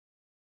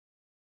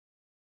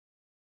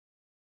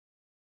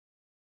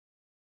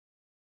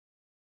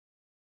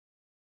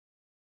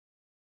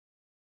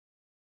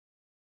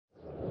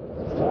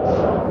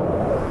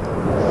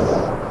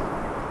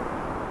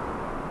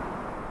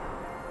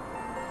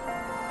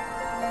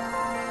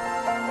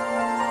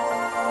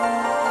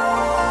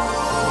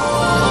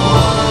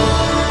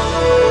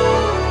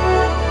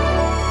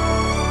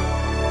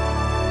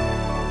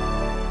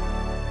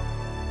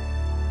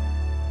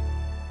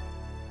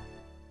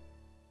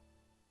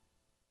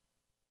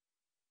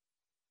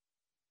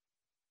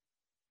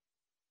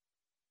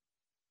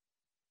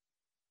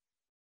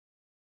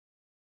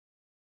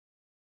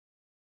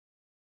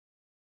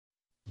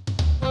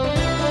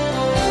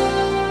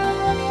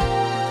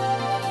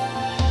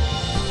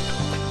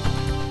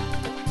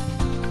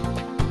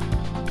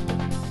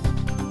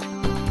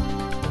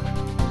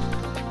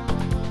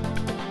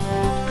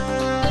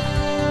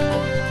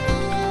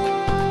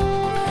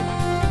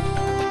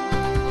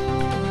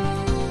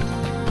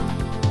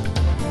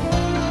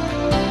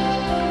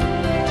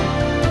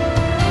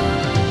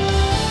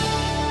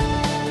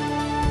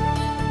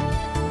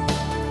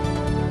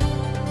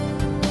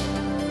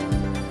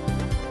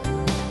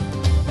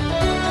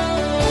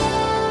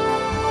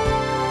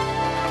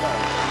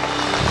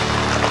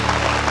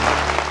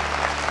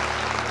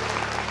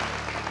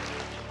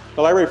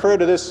Well, I refer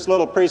to this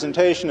little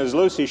presentation as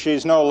Lucy,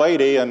 she's no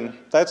lady, and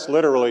that's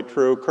literally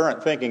true.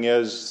 Current thinking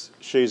is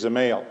she's a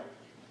male.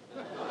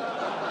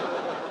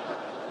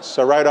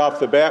 So right off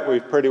the bat,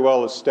 we've pretty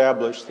well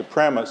established the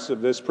premise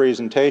of this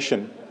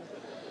presentation.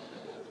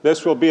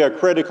 This will be a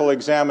critical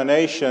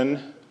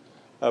examination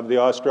of the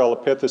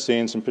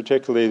Australopithecines, and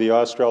particularly the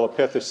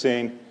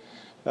Australopithecine,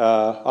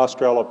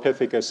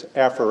 Australopithecus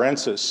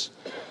afarensis.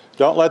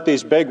 Don't let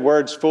these big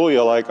words fool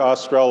you like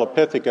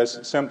Australopithecus.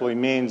 It simply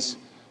means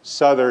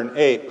southern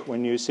ape.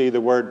 When you see the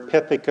word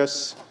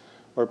pithecus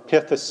or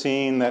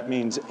pithecine, that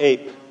means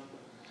ape.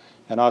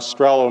 And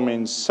Australo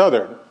means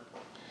southern.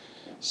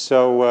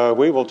 So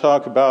we will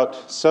talk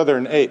about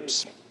southern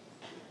apes.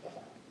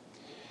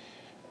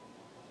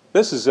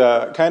 This is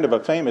kind of a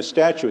famous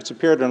statue. It's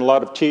appeared in a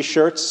lot of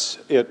T-shirts.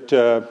 It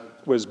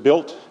was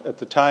built at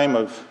the time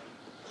of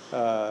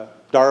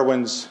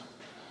Darwin's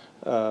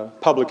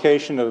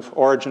publication of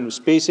Origin of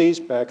Species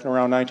back in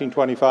around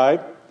 1925.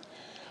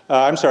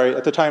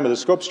 At the time of the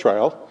Scopes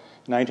trial,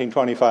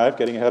 1925,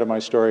 getting ahead of my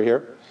story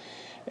here.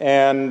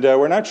 And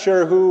we're not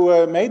sure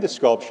who made the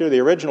sculpture. The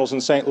original's in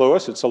St.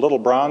 Louis. It's a little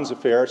bronze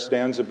affair,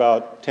 stands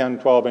about 10,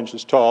 12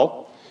 inches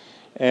tall.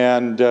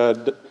 And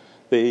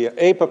the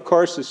ape, of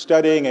course, is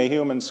studying a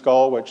human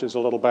skull, which is a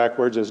little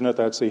backwards, isn't it?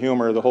 That's the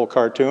humor of the whole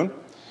cartoon.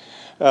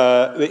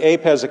 The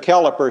ape has a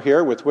caliper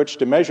here with which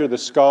to measure the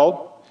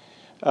skull.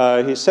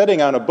 He's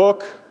sitting on a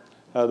book.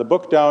 The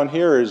book down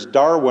here is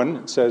Darwin,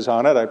 it says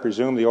on it, I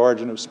presume, The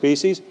Origin of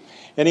Species.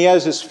 And he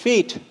has his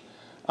feet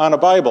on a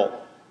Bible.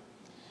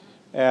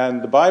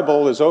 And the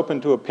Bible is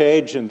open to a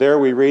page, and there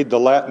we read the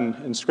Latin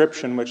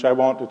inscription, which I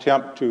won't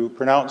attempt to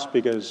pronounce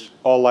because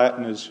all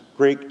Latin is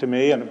Greek to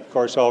me, and of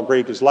course all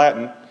Greek is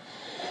Latin.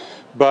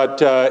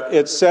 But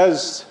it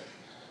says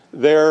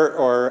there,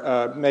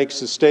 or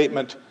makes a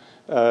statement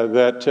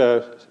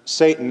that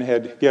Satan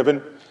had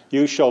given,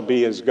 "You shall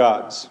be as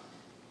gods."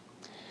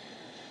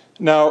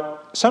 Now,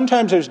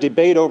 sometimes there's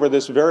debate over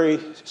this very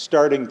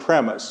starting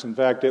premise. In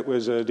fact, it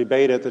was a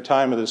debate at the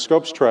time of the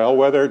Scopes trial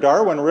whether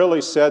Darwin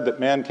really said that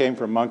man came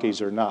from monkeys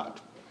or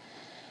not.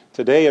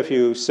 Today, if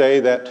you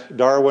say that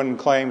Darwin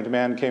claimed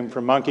man came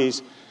from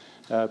monkeys,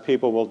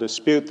 people will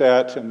dispute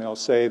that, and they'll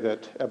say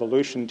that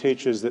evolution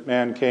teaches that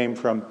man came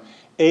from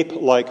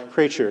ape-like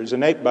creatures.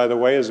 An ape, by the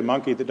way, is a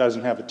monkey that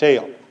doesn't have a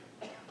tail.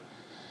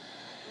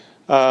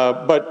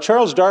 But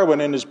Charles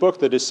Darwin, in his book,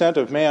 The Descent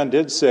of Man,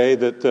 did say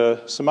that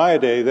the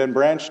Simiidae then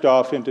branched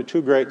off into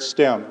two great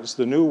stems,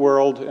 the New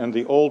World and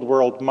the Old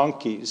World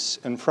monkeys.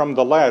 And from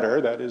the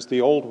latter, that is the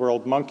Old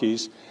World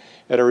monkeys,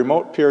 at a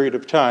remote period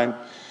of time,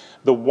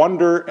 the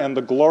wonder and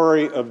the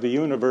glory of the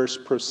universe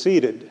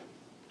proceeded.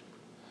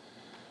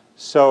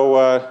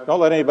 So don't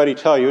let anybody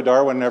tell you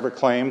Darwin never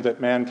claimed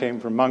that man came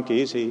from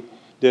monkeys. He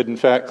did, in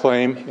fact,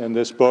 claim in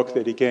this book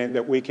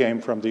that we came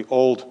from the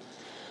Old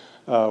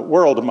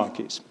World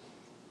monkeys.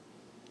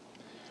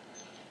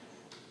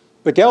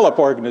 The Gallup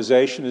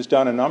organization has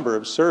done a number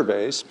of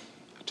surveys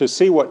to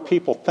see what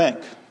people think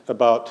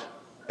about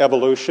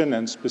evolution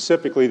and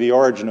specifically the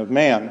origin of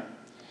man.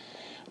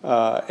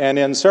 And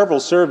in several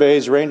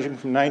surveys ranging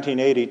from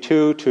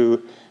 1982 to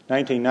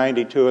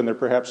 1992, and there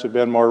perhaps have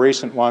been more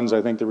recent ones,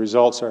 I think the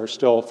results are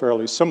still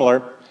fairly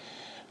similar,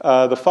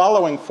 the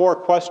following four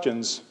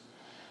questions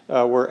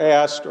were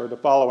asked, or the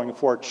following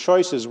four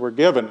choices were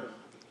given.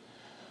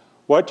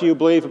 What do you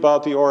believe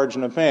about the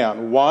origin of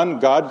man? 1,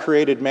 God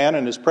created man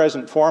in his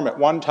present form at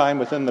one time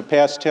within the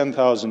past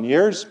 10,000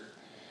 years.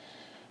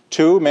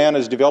 2, man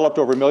has developed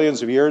over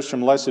millions of years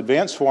from less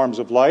advanced forms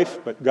of life,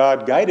 but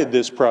God guided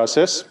this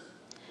process.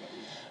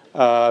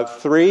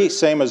 3,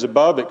 same as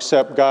above,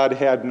 except God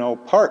had no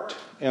part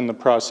in the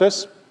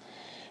process.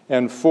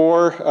 And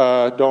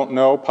 4, don't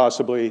know,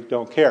 possibly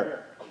don't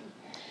care.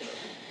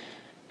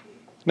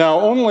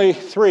 Now, only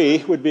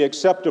 3 would be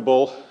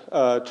acceptable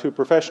to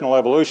professional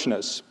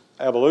evolutionists.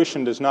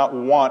 Evolution does not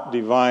want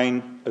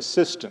divine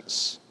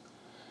assistance.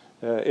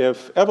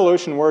 If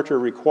evolution were to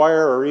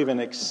require or even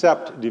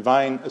accept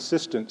divine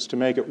assistance to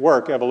make it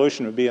work,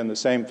 evolution would be in the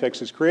same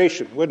fix as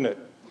creation, wouldn't it?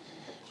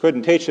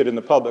 Couldn't teach it in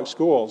the public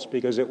schools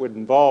because it would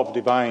involve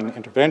divine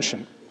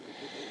intervention.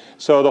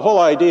 So the whole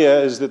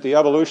idea is that the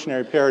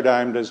evolutionary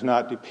paradigm does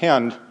not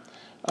depend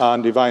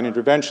on divine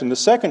intervention. The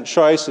second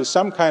choice is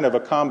some kind of a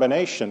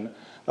combination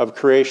of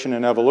creation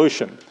and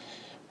evolution.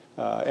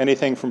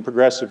 Anything from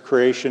progressive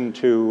creation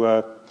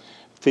to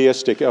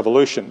theistic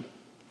evolution.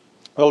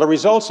 Well, the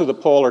results of the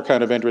poll are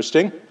kind of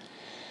interesting.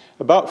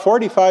 About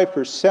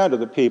 45%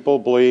 of the people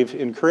believe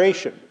in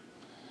creation.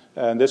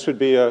 And this would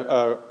be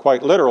a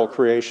quite literal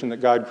creation, that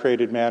God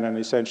created man in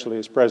essentially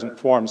his present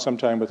form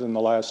sometime within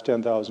the last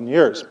 10,000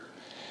 years.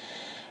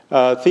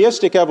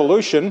 Theistic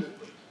evolution,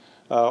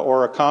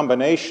 or a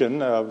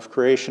combination of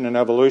creation and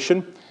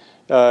evolution,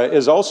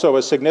 is also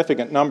a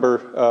significant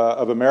number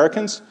of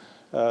Americans.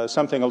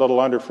 Something a little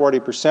under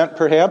 40%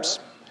 perhaps.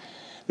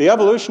 The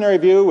evolutionary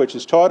view, which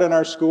is taught in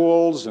our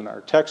schools and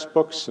our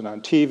textbooks and on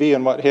TV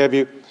and what have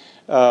you,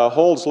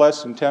 holds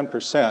less than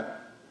 10%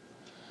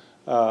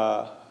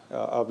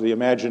 of the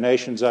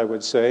imaginations, I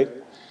would say.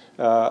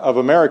 of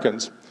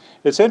Americans.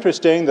 It's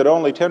interesting that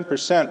only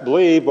 10%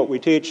 believe what we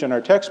teach in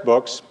our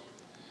textbooks,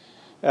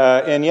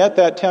 and yet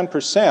that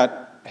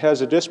 10%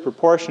 has a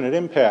disproportionate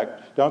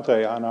impact, don't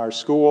they, on our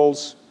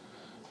schools,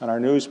 on our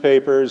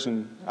newspapers,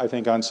 and I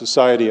think on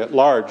society at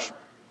large.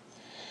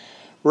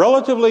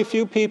 Relatively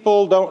few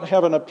people don't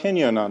have an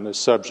opinion on this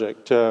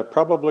subject.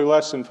 Probably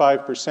less than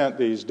 5%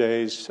 these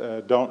days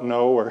don't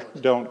know or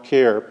don't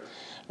care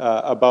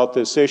about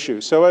this issue.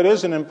 So it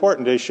is an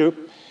important issue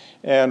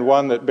and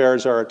one that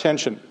bears our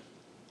attention.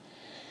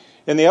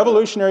 In the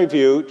evolutionary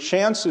view,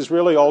 chance is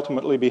really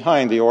ultimately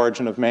behind the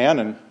origin of man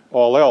and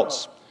all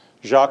else.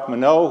 Jacques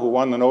Monod, who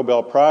won the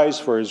Nobel Prize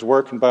for his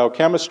work in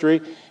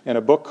biochemistry in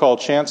a book called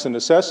Chance and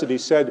Necessity,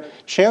 said,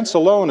 "Chance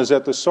alone is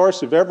at the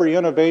source of every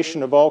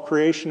innovation of all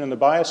creation in the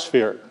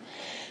biosphere.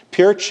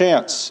 Pure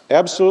chance,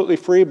 absolutely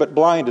free but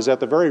blind, is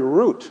at the very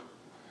root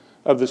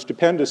of the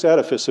stupendous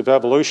edifice of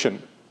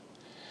evolution."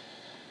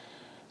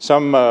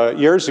 Some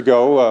years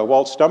ago,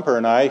 Walt Stumper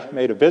and I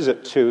made a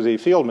visit to the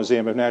Field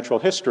Museum of Natural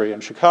History in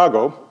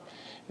Chicago,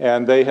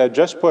 and they had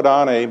just put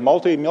on a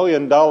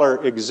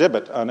multi-million-dollar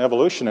exhibit on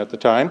evolution at the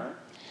time.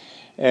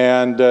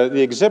 And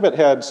the exhibit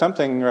had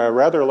something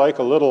rather like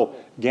a little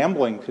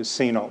gambling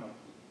casino.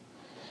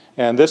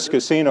 And this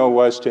casino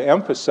was to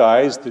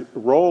emphasize the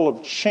role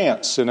of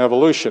chance in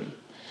evolution.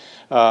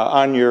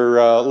 On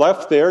your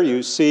left there,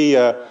 you see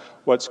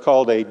what's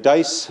called a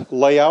dice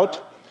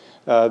layout.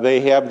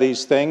 They have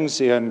these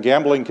things in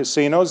gambling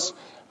casinos,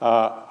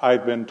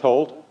 I've been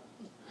told.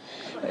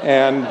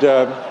 And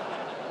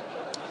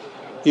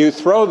you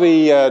throw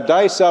the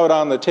dice out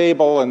on the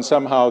table, and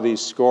somehow these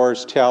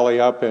scores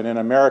tally up, and in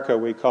America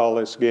we call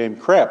this game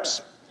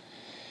craps.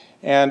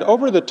 And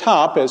over the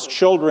top, as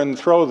children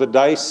throw the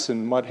dice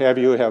and what have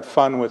you, have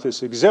fun with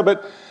this exhibit,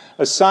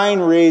 a sign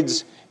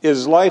reads,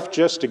 "Is life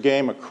just a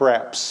game of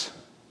craps?"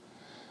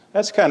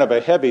 That's kind of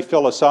a heavy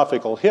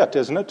philosophical hit,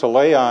 isn't it, to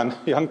lay on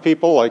young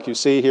people like you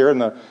see here in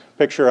the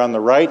picture on the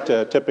right,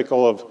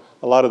 typical of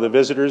a lot of the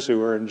visitors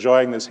who are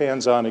enjoying this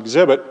hands-on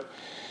exhibit.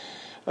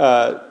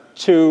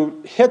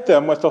 To hit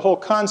them with the whole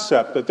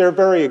concept that their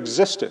very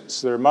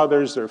existence, their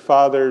mothers, their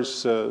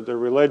fathers, their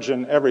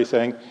religion,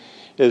 everything,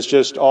 is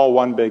just all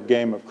one big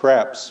game of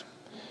craps.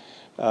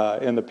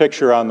 In the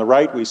picture on the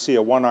right, we see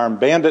a one-armed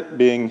bandit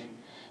being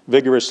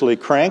vigorously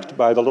cranked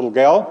by the little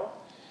gal.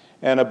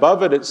 And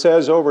above it, it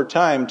says, over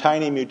time,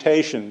 tiny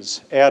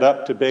mutations add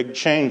up to big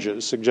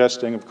changes,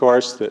 suggesting, of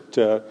course,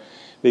 that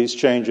these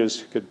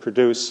changes could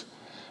produce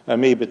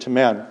amoeba to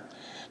men.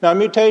 Now,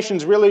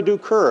 mutations really do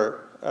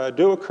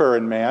occur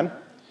in man,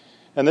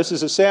 and this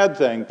is a sad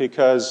thing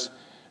because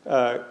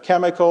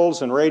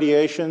chemicals and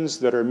radiations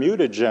that are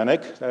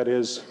mutagenic, that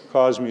is,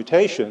 cause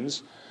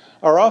mutations,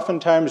 are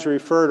oftentimes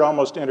referred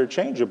almost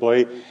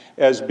interchangeably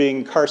as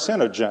being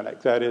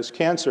carcinogenic, that is,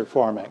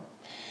 cancer-forming.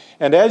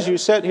 And as you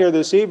sit here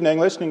this evening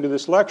listening to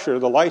this lecture,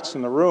 the lights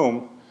in the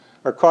room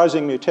are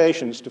causing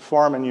mutations to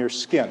form in your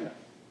skin.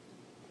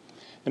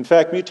 In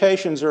fact,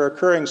 mutations are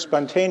occurring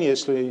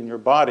spontaneously in your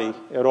body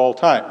at all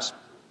times.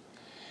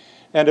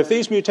 And if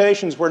these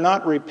mutations were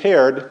not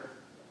repaired,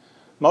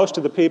 most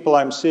of the people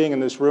I'm seeing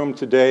in this room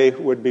today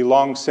would be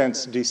long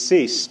since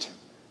deceased.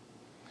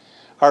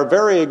 Our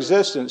very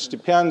existence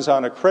depends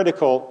on a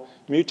critical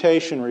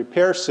mutation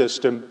repair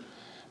system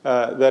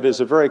that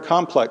is a very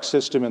complex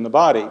system in the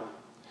body.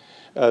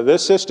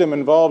 This system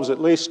involves at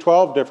least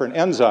 12 different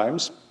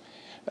enzymes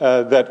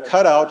that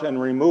cut out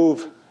and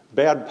remove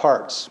bad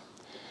parts.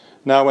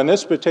 Now, in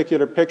this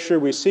particular picture,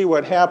 we see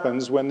what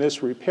happens when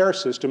this repair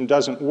system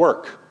doesn't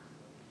work.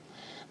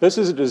 This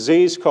is a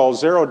disease called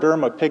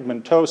xeroderma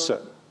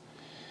pigmentosa.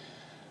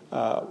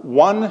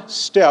 One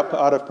step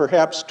out of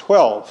perhaps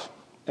 12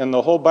 in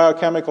the whole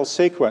biochemical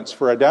sequence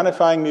for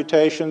identifying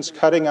mutations,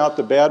 cutting out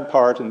the bad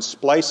part, and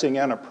splicing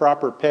in a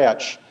proper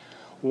patch,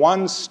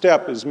 one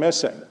step is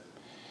missing.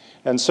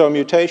 And so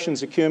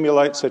mutations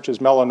accumulate, such as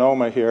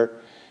melanoma here,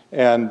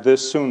 and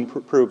this soon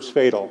proves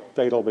fatal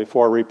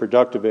before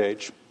reproductive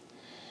age.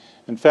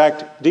 In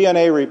fact,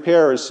 DNA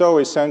repair is so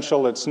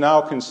essential it's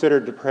now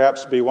considered to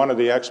perhaps be one of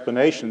the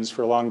explanations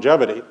for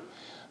longevity.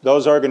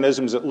 Those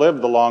organisms that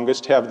live the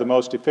longest have the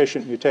most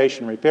efficient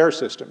mutation repair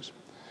systems.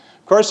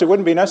 Of course, it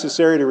wouldn't be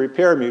necessary to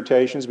repair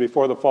mutations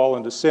before the fall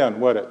into sin,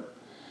 would it?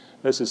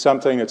 This is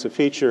something that's a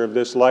feature of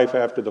this life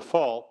after the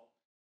fall.